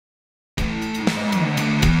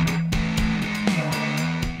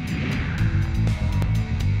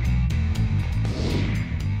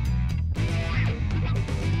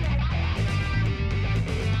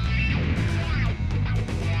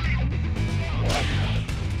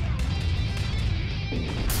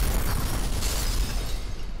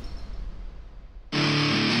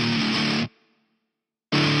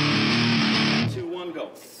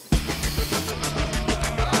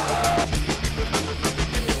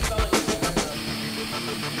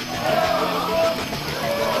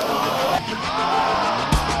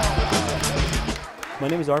My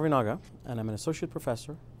name is Arvin Agah, and I'm an associate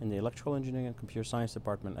professor in the Electrical Engineering and Computer Science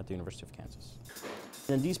Department at the University of Kansas.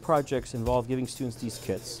 And these projects involve giving students these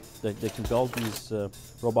kits that they can build these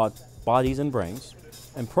robot bodies and brains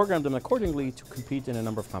and program them accordingly to compete in a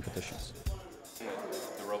number of competitions.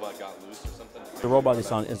 The robot got loose or something? The robot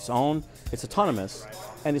is on its own, it's autonomous,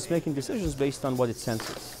 and it's making decisions based on what it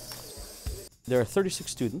senses. There are 36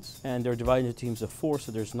 students, and they're divided into teams of 4,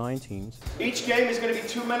 so there's 9 teams. Each game is going to be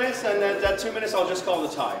 2 minutes, and that 2 minutes I'll just call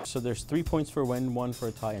the tie. So there's 3 points for a win, 1 for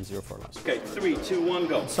a tie, and 0 for a loss. Okay, 3, 2, 1,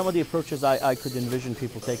 go. Some of the approaches I could envision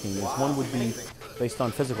people taking is one would be based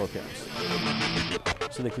on physical appearance.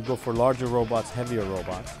 So they could go for larger robots, heavier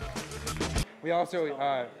robots. We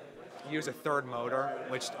also use a third motor,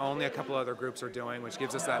 which only a couple other groups are doing, which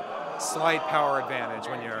gives us that slight power advantage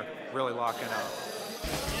when you're really locking up.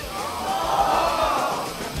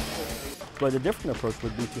 But a different approach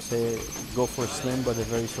would be to say, go for a slim but a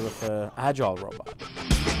very sort of agile robot.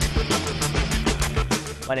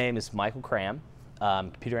 My name is Micheal Cram. I'm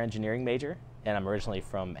a computer engineering major, and I'm originally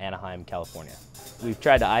from Anaheim, California. We've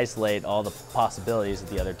tried to isolate all the possibilities that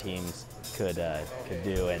the other teams could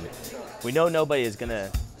do, and we know nobody is going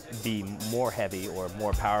to be more heavy or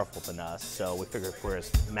more powerful than us, so we figure if we're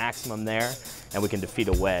as maximum there and we can defeat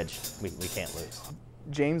a wedge, we can't lose.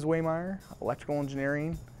 James Waymire, electrical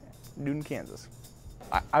engineering, Newton, Kansas.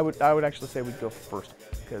 I would actually say we'd go first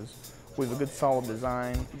because we have a good solid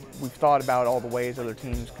design. We've thought about all the ways other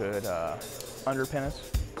teams could underpin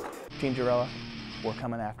us. Team Girella, we're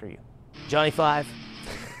coming after you. Johnny 5,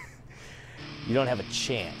 you don't have a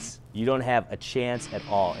chance. You don't have a chance at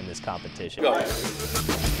all in this competition. Go. Come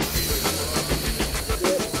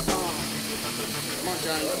on,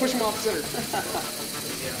 Johnny. Push him off center.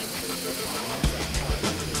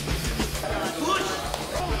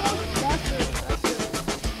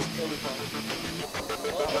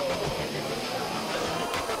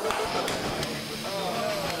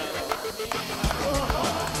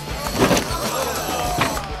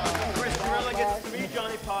 Girella gets 3,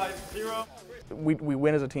 Johnny 5, 0. We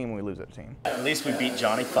win as a team and we lose as a team. At least we beat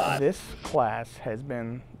Johnny 5. This class has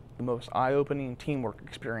been the most eye-opening teamwork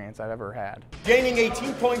experience I've ever had. Gaining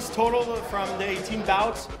 18 points total from the 18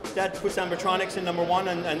 bouts, that puts Ambertronics in #1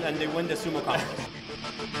 and they win the Sumo competition.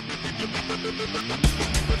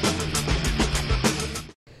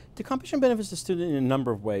 The competition benefits the student in a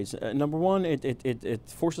number of ways. Number one, it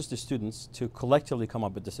forces the students to collectively come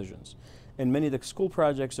up with decisions. In many of the school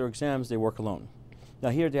projects or exams, they work alone. Now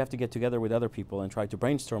here they have to get together with other people and try to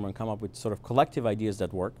brainstorm and come up with sort of collective ideas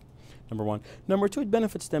that work, number one. Number two, it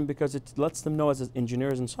benefits them because it lets them know as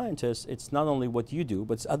engineers and scientists, it's not only what you do,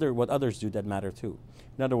 but it's what others do that matter too.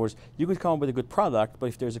 In other words, you could come up with a good product, but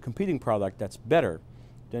if there's a competing product that's better,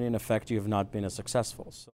 then in effect you have not been as successful.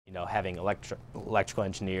 So, you know, having electrical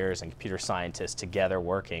engineers and computer scientists together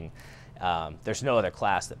working, there's no other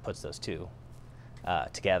class that puts those two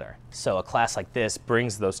together. So a class like this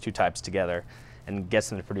brings those two types together and gets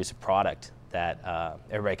them to produce a product that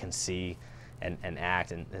everybody can see and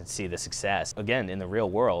act and see the success. Again, in the real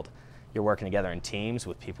world, you're working together in teams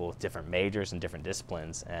with people with different majors and different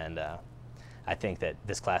disciplines, and I think that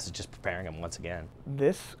this class is just preparing them once again.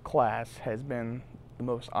 This class has been the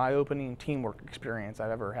most eye-opening teamwork experience I've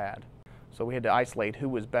ever had. So we had to isolate who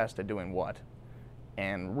was best at doing what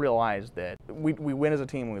and realize that we win as a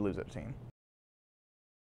team and we lose as a team.